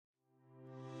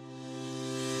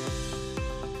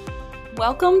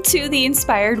Welcome to the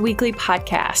Inspired Weekly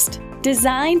Podcast,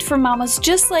 designed for mamas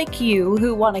just like you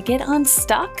who want to get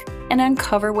unstuck and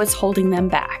uncover what's holding them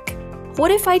back.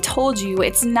 What if I told you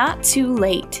it's not too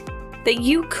late, that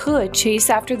you could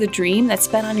chase after the dream that's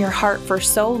been on your heart for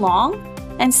so long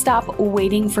and stop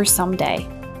waiting for someday?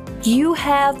 You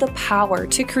have the power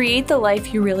to create the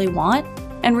life you really want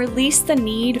and release the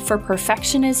need for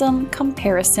perfectionism,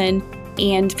 comparison,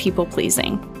 and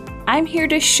people-pleasing. I'm here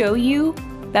to show you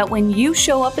that when you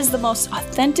show up as the most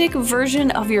authentic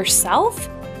version of yourself,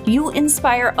 you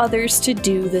inspire others to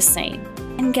do the same.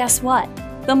 And guess what?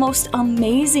 The most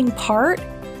amazing part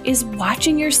is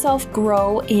watching yourself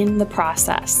grow in the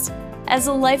process. As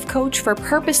a life coach for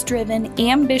purpose-driven,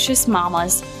 ambitious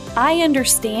mamas, I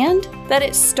understand that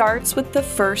it starts with the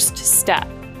first step,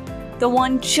 the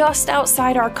one just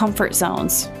outside our comfort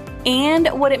zones, and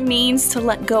what it means to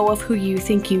let go of who you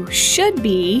think you should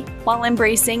be while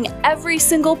embracing every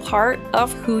single part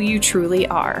of who you truly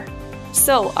are.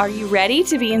 So, are you ready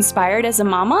to be inspired as a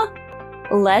mama?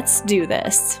 Let's do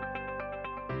this.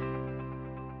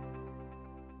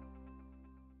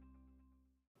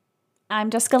 I'm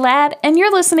Jessica Ladd, and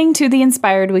you're listening to the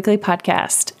Inspired Weekly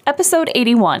Podcast, episode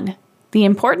 81, The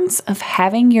Importance of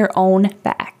Having Your Own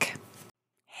Back.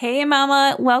 Hey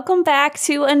mama, welcome back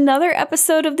to another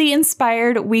episode of the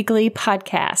Inspired Weekly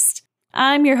Podcast.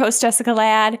 I'm your host, Jessica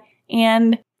Ladd,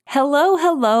 and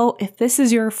hello if this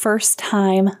is your first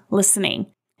time listening.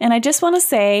 And I just want to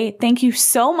say thank you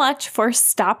so much for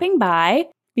stopping by,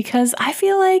 because I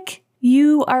feel like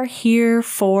you are here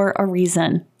for a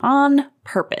reason, on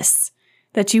purpose,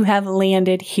 that you have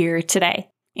landed here today.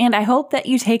 And I hope that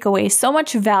you take away so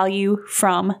much value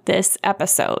from this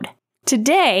episode.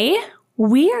 Today,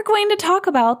 we are going to talk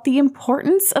about the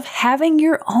importance of having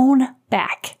your own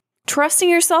back, trusting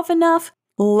yourself enough,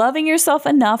 loving yourself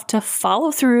enough to follow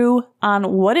through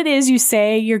on what it is you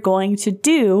say you're going to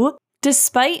do,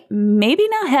 despite maybe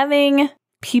not having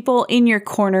people in your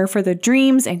corner for the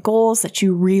dreams and goals that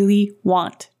you really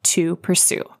want to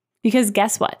pursue. Because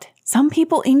guess what? Some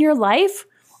people in your life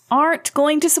aren't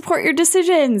going to support your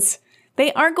decisions.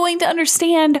 They aren't going to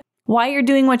understand why you're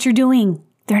doing what you're doing.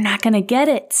 They're not going to get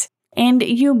it. And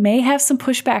you may have some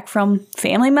pushback from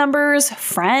family members,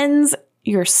 friends,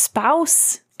 your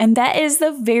spouse. And that is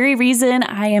the very reason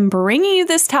I am bringing you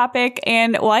this topic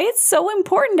and why it's so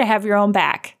important to have your own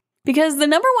back. Because the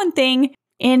number one thing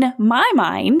in my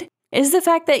mind is the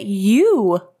fact that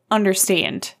you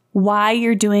understand why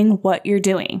you're doing what you're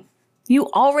doing. You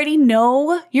already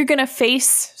know you're going to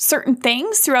face certain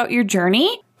things throughout your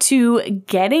journey to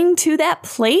getting to that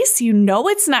place. You know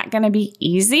it's not going to be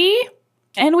easy.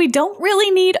 And we don't really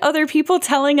need other people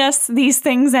telling us these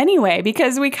things anyway,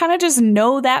 because we kind of just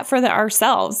know that for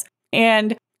ourselves.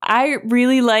 And I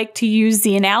really like to use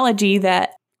the analogy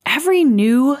that every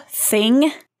new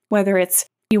thing, whether it's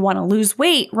you want to lose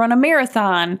weight, run a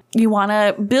marathon, you want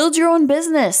to build your own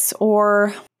business,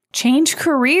 or change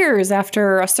careers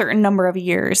after a certain number of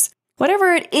years,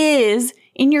 whatever it is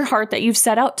in your heart that you've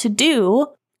set out to do,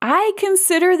 I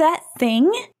consider that thing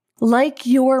like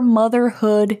your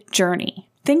motherhood journey.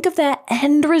 Think of that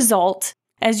end result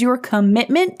as your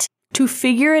commitment to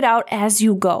figure it out as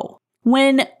you go.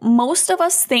 When most of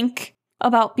us think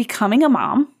about becoming a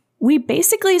mom, we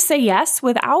basically say yes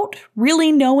without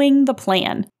really knowing the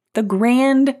plan, the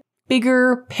grand,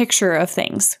 bigger picture of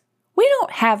things. We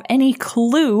don't have any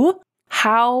clue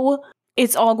how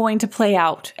it's all going to play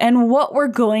out and what we're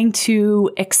going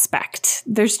to expect.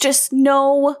 There's just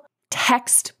no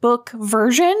textbook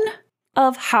version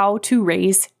of how to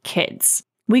raise kids.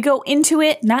 We go into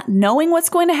it not knowing what's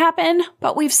going to happen,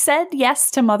 but we've said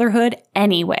yes to motherhood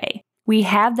anyway. We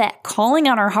have that calling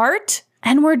on our heart,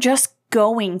 and we're just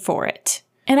going for it.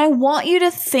 And I want you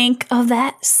to think of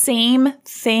that same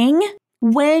thing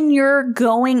when you're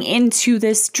going into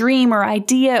this dream or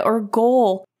idea or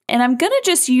goal. And I'm going to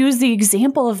just use the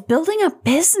example of building a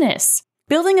business.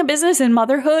 Building a business and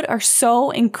motherhood are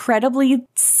so incredibly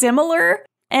similar.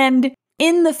 And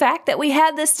in the fact that we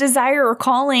had this desire or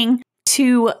calling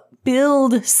to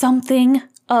build something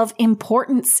of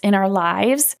importance in our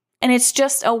lives, and it's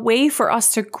just a way for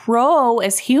us to grow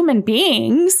as human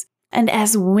beings and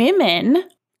as women.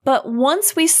 But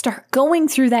once we start going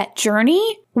through that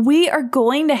journey, we are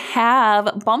going to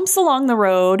have bumps along the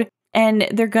road, and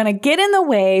they're going to get in the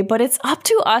way, but it's up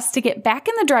to us to get back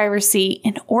in the driver's seat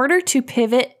in order to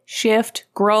pivot, shift,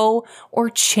 grow, or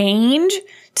change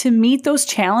to meet those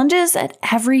challenges at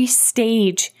every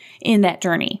stage in that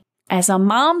journey. As a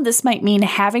mom, this might mean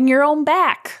having your own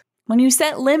back when you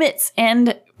set limits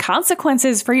and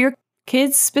consequences for your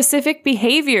kids' specific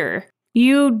behavior.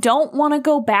 You don't want to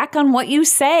go back on what you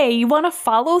say. You want to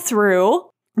follow through.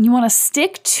 You want to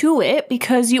stick to it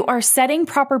because you are setting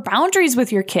proper boundaries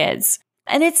with your kids.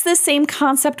 And it's the same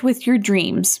concept with your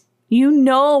dreams. You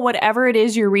know, whatever it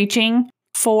is you're reaching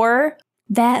for,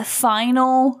 that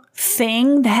final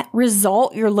thing, that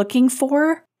result you're looking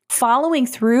for, following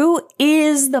through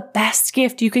is the best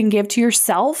gift you can give to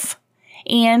yourself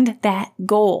and that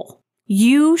goal.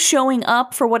 You showing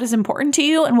up for what is important to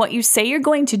you and what you say you're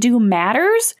going to do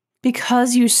matters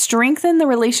because you strengthen the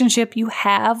relationship you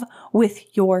have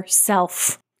with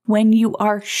yourself when you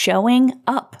are showing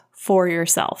up for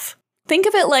yourself. Think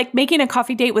of it like making a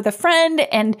coffee date with a friend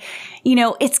and,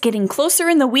 it's getting closer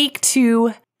in the week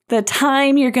to the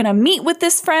time you're going to meet with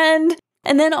this friend.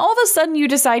 And then all of a sudden you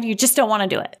decide you just don't want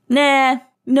to do it.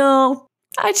 No,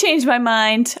 I changed my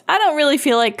mind. I don't really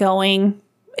feel like going.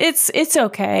 It's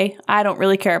okay. I don't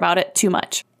really care about it too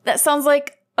much. That sounds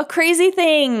like a crazy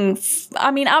thing.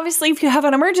 I mean, obviously, if you have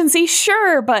an emergency,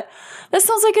 sure, but that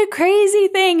sounds like a crazy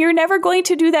thing. You're never going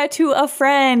to do that to a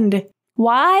friend.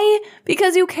 Why?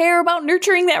 Because you care about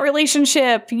nurturing that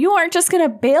relationship. You aren't just going to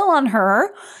bail on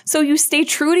her. So you stay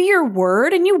true to your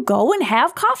word and you go and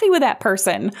have coffee with that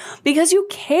person because you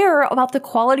care about the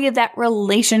quality of that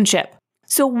relationship.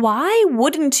 So why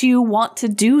wouldn't you want to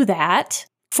do that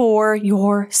for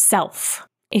yourself?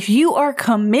 If you are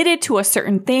committed to a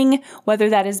certain thing, whether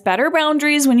that is better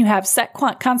boundaries when you have set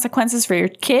consequences for your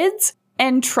kids,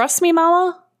 and trust me,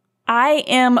 mama, I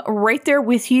am right there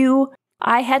with you.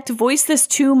 I had to voice this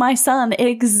to my son,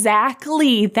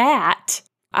 exactly that.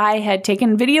 I had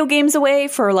taken video games away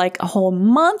for like a whole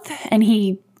month, and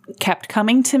he kept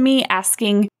coming to me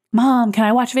asking, Mom, can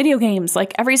I watch video games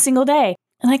like every single day?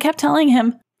 And I kept telling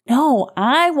him, no,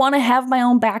 I want to have my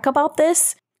own back about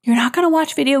this. You're not going to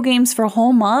watch video games for a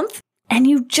whole month, and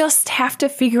you just have to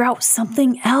figure out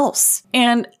something else.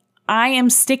 And I am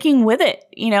sticking with it.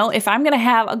 If I'm going to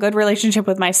have a good relationship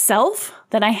with myself,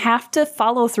 then I have to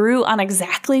follow through on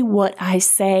exactly what I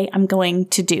say I'm going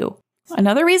to do.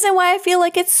 Another reason why I feel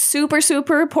like it's super,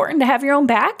 super important to have your own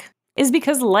back is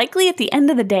because likely at the end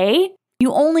of the day,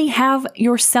 you only have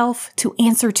yourself to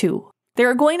answer to. There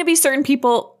are going to be certain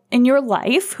people in your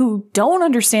life who don't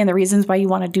understand the reasons why you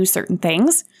want to do certain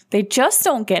things. They just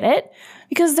don't get it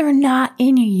because they're not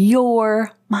in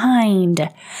your mind.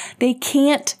 They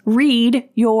can't read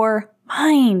your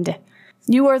mind.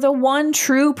 You are the one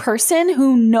true person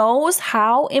who knows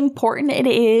how important it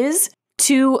is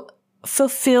to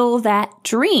fulfill that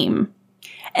dream.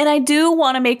 And I do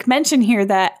want to make mention here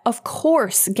that, of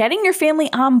course, getting your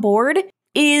family on board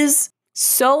is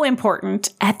so important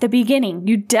at the beginning.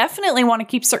 You definitely want to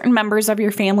keep certain members of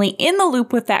your family in the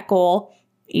loop with that goal,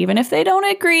 even if they don't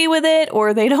agree with it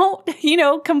or they don't,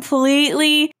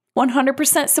 completely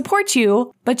 100% support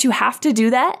you, but you have to do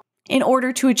that in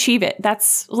order to achieve it.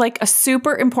 That's like a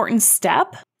super important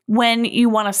step when you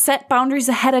want to set boundaries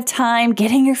ahead of time,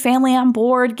 getting your family on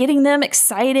board, getting them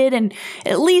excited, and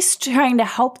at least trying to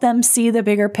help them see the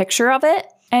bigger picture of it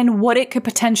and what it could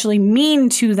potentially mean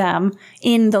to them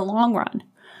in the long run.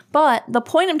 But the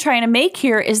point I'm trying to make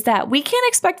here is that we can't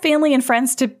expect family and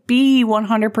friends to be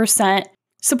 100%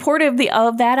 supportive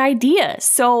of that idea.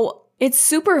 So it's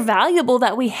super valuable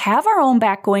that we have our own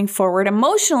back going forward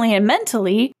emotionally and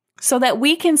mentally so that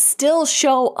we can still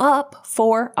show up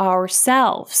for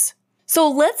ourselves. So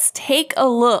let's take a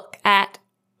look at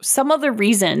some of the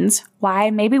reasons why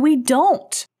maybe we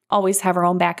don't always have our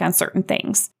own back on certain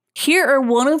things. Here are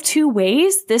one of two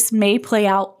ways this may play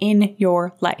out in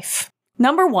your life.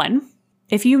 Number one,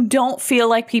 if you don't feel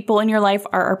like people in your life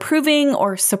are approving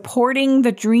or supporting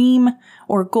the dream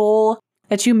or goal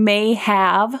that you may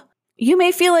have, you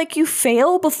may feel like you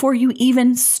fail before you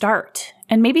even start.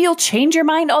 And maybe you'll change your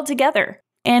mind altogether.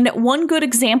 And one good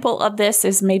example of this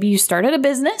is maybe you started a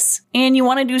business and you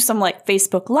want to do some like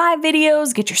Facebook Live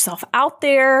videos, get yourself out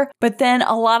there, but then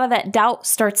a lot of that doubt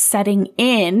starts setting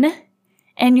in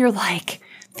and you're like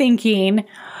thinking,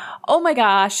 oh my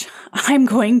gosh, I'm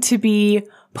going to be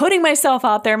putting myself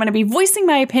out there. I'm going to be voicing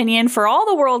my opinion for all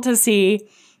the world to see.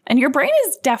 And your brain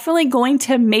is definitely going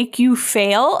to make you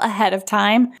fail ahead of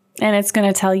time. And it's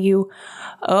going to tell you,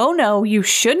 oh no, you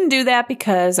shouldn't do that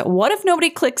because what if nobody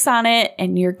clicks on it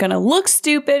and you're going to look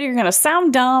stupid, you're going to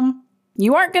sound dumb,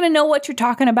 you aren't going to know what you're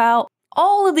talking about.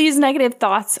 All of these negative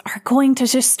thoughts are going to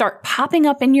just start popping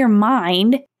up in your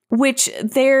mind, which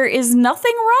there is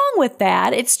nothing wrong with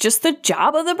that. It's just the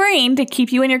job of the brain to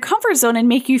keep you in your comfort zone and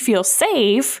make you feel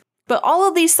safe. But all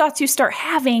of these thoughts you start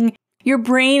having, your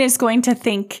brain is going to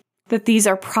think that these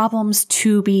are problems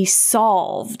to be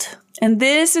solved. And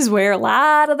this is where a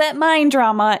lot of that mind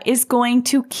drama is going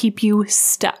to keep you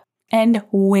stuck. and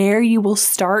where you will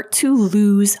start to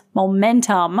lose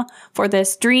momentum for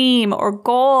this dream or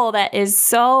goal that is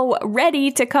so ready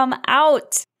to come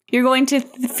out. You're going to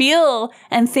feel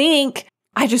and think,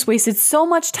 I just wasted so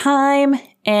much time,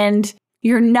 and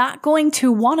you're not going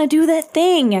to want to do that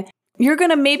thing. You're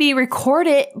going to maybe record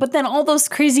it, but then all those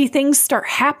crazy things start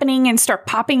happening and start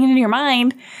popping into your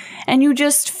mind, and you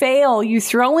just fail. You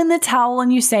throw in the towel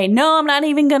and you say, no, I'm not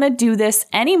even going to do this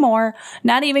anymore.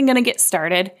 Not even going to get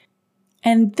started.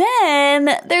 And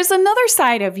then there's another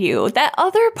side of you, that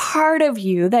other part of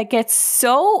you that gets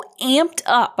so amped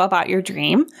up about your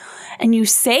dream, and you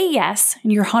say yes,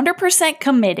 and you're 100%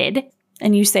 committed,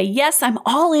 and you say, yes, I'm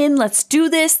all in, let's do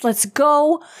this, let's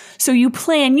go. So you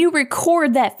plan, you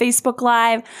record that Facebook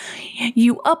Live,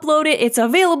 you upload it, it's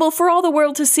available for all the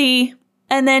world to see,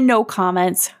 and then no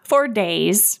comments for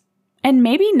days, and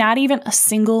maybe not even a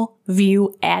single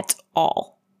view at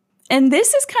all. And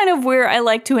this is kind of where I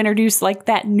like to introduce like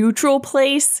that neutral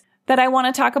place that I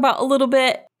want to talk about a little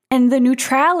bit, and the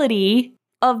neutrality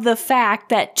of the fact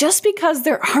that just because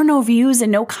there are no views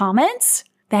and no comments,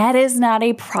 that is not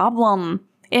a problem.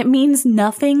 It means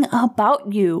nothing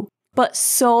about you. But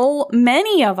so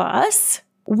many of us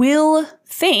will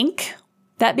think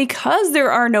that because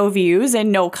there are no views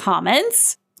and no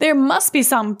comments, there must be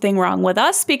something wrong with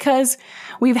us because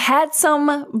we've had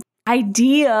some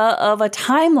idea of a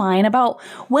timeline about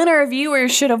when our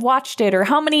viewers should have watched it or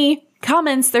how many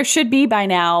comments there should be by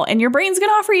now. And your brain's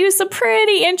going to offer you some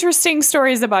pretty interesting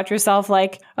stories about yourself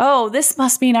like, oh, this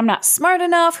must mean I'm not smart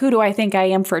enough. Who do I think I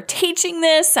am for teaching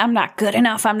this? I'm not good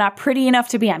enough. I'm not pretty enough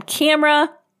to be on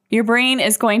camera. Your brain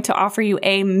is going to offer you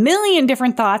a million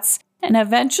different thoughts. And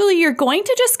eventually you're going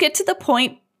to just get to the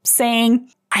point saying,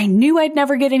 I knew I'd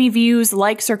never get any views,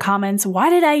 likes, or comments.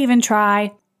 Why did I even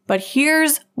try? But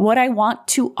here's what I want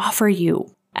to offer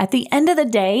you. At the end of the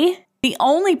day, the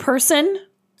only person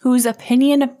whose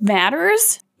opinion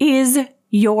matters is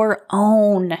your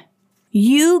own.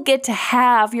 You get to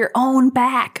have your own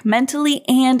back mentally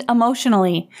and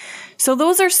emotionally. So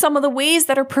those are some of the ways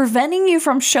that are preventing you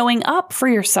from showing up for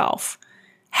yourself.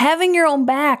 Having your own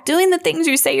back, doing the things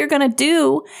you say you're going to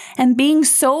do, and being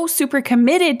so super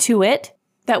committed to it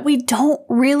that we don't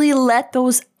really let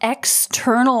those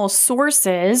external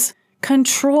sources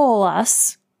control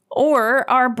us, or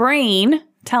our brain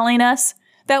telling us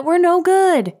that we're no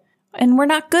good and we're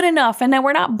not good enough and that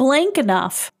we're not blank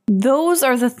enough. Those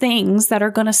are the things that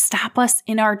are going to stop us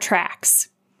in our tracks.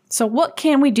 So what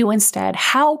can we do instead?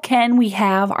 How can we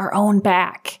have our own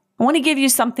back? I want to give you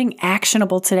something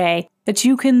actionable today that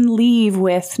you can leave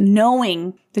with,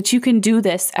 knowing that you can do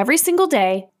this every single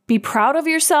day. Be proud of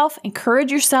yourself,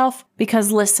 encourage yourself,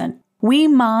 because listen, we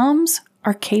moms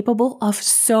are capable of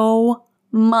so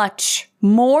much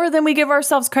more than we give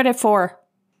ourselves credit for.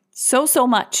 So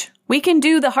much. We can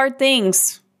do the hard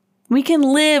things. We can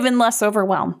live in less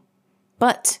overwhelm.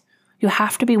 But you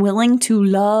have to be willing to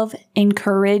love,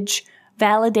 encourage,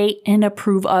 validate, and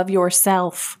approve of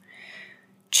yourself.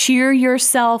 Cheer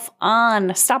yourself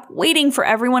on. Stop waiting for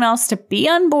everyone else to be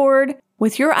on board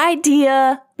with your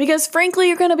idea, because frankly,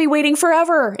 you're going to be waiting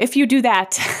forever if you do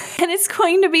that. And it's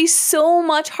going to be so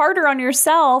much harder on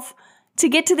yourself to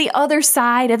get to the other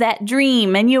side of that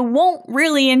dream, and you won't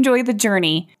really enjoy the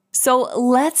journey. So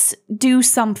let's do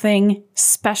something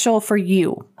special for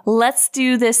you. Let's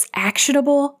do this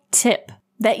actionable tip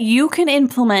that you can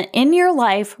implement in your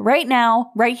life right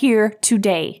now, right here,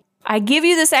 today. I give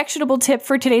you this actionable tip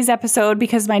for today's episode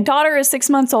because my daughter is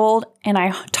 6 months old and I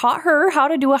taught her how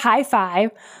to do a high five.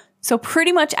 So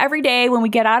pretty much every day when we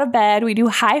get out of bed, we do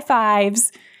high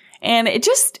fives, and it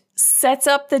just sets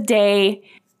up the day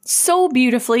so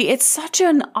beautifully. It's such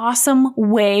an awesome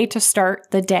way to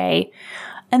start the day.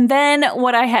 And then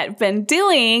what I had been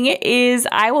doing is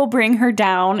I will bring her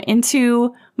down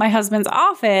into my husband's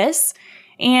office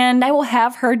and I will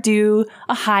have her do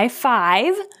a high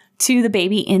five to the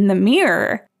baby in the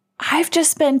mirror. I've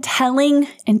just been telling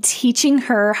and teaching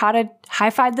her how to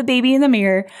high five the baby in the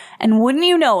mirror. And wouldn't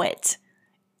you know it,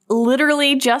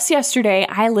 literally just yesterday,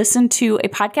 I listened to a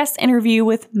podcast interview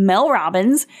with Mel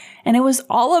Robbins, and it was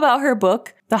all about her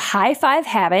book, The High Five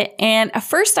Habit. And at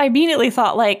first I immediately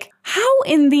thought like, how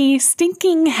in the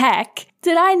stinking heck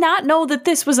did I not know that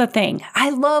this was a thing?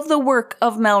 I love the work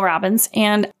of Mel Robbins,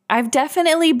 and I've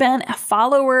definitely been a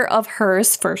follower of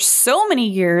hers for so many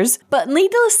years, but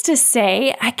needless to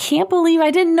say, I can't believe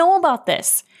I didn't know about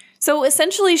this. So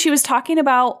essentially, she was talking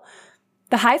about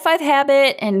the high five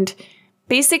habit, and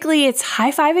basically it's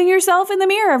high-fiving yourself in the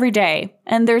mirror every day.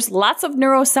 And there's lots of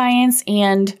neuroscience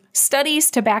and studies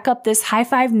to back up this high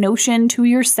five notion to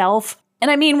yourself.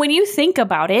 And I mean, when you think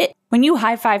about it, when you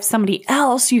high five somebody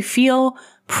else, you feel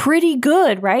pretty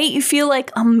good, right? You feel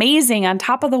like amazing, on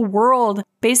top of the world.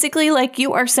 Basically, like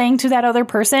you are saying to that other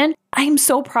person, I am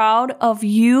so proud of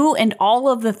you and all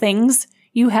of the things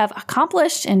you have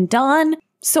accomplished and done.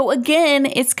 So again,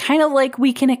 it's kind of like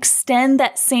we can extend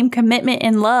that same commitment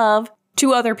and love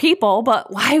to other people,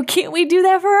 but why can't we do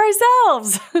that for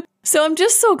ourselves? So I'm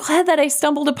just so glad that I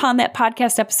stumbled upon that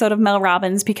podcast episode of Mel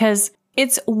Robbins, because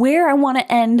it's where I want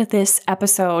to end this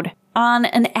episode, on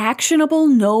an actionable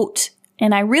note.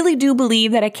 And I really do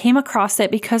believe that I came across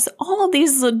it because all of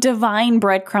these divine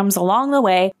breadcrumbs along the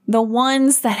way, the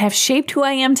ones that have shaped who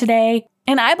I am today,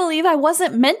 and I believe I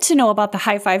wasn't meant to know about the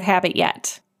high five habit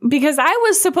yet, because I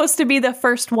was supposed to be the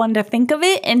first one to think of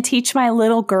it and teach my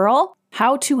little girl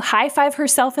how to high five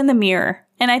herself in the mirror.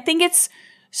 And I think it's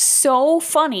so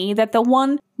funny that the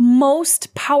one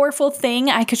most powerful thing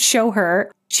I could show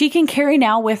her, she can carry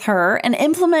now with her and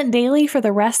implement daily for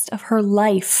the rest of her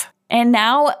life. And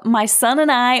now my son and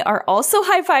I are also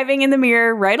high-fiving in the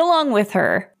mirror right along with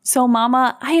her. So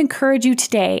Mama, I encourage you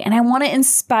today, and I want to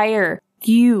inspire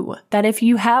you that if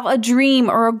you have a dream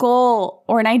or a goal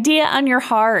or an idea on your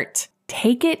heart,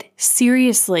 take it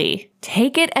seriously.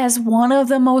 Take it as one of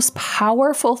the most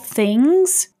powerful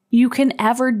things you can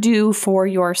ever do for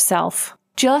yourself.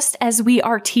 Just as we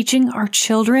are teaching our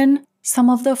children some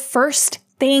of the first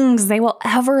things they will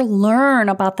ever learn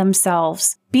about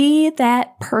themselves. Be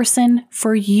that person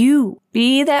for you.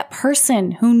 Be that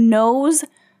person who knows,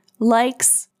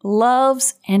 likes,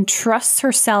 loves, and trusts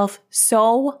herself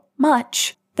so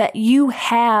much that you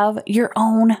have your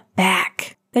own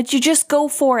back. That you just go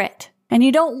for it. And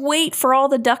you don't wait for all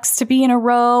the ducks to be in a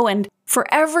row and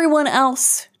for everyone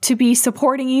else to be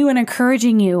supporting you and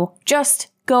encouraging you.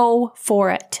 Just go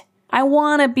for it. I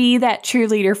want to be that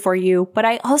cheerleader for you, but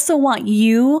I also want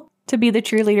you to be the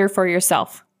cheerleader for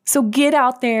yourself. So get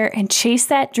out there and chase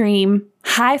that dream.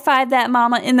 High five that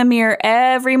mama in the mirror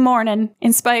every morning.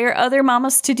 Inspire other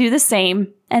mamas to do the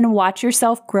same and watch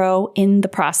yourself grow in the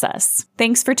process.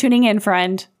 Thanks for tuning in,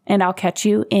 friend, and I'll catch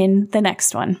you in the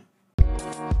next one.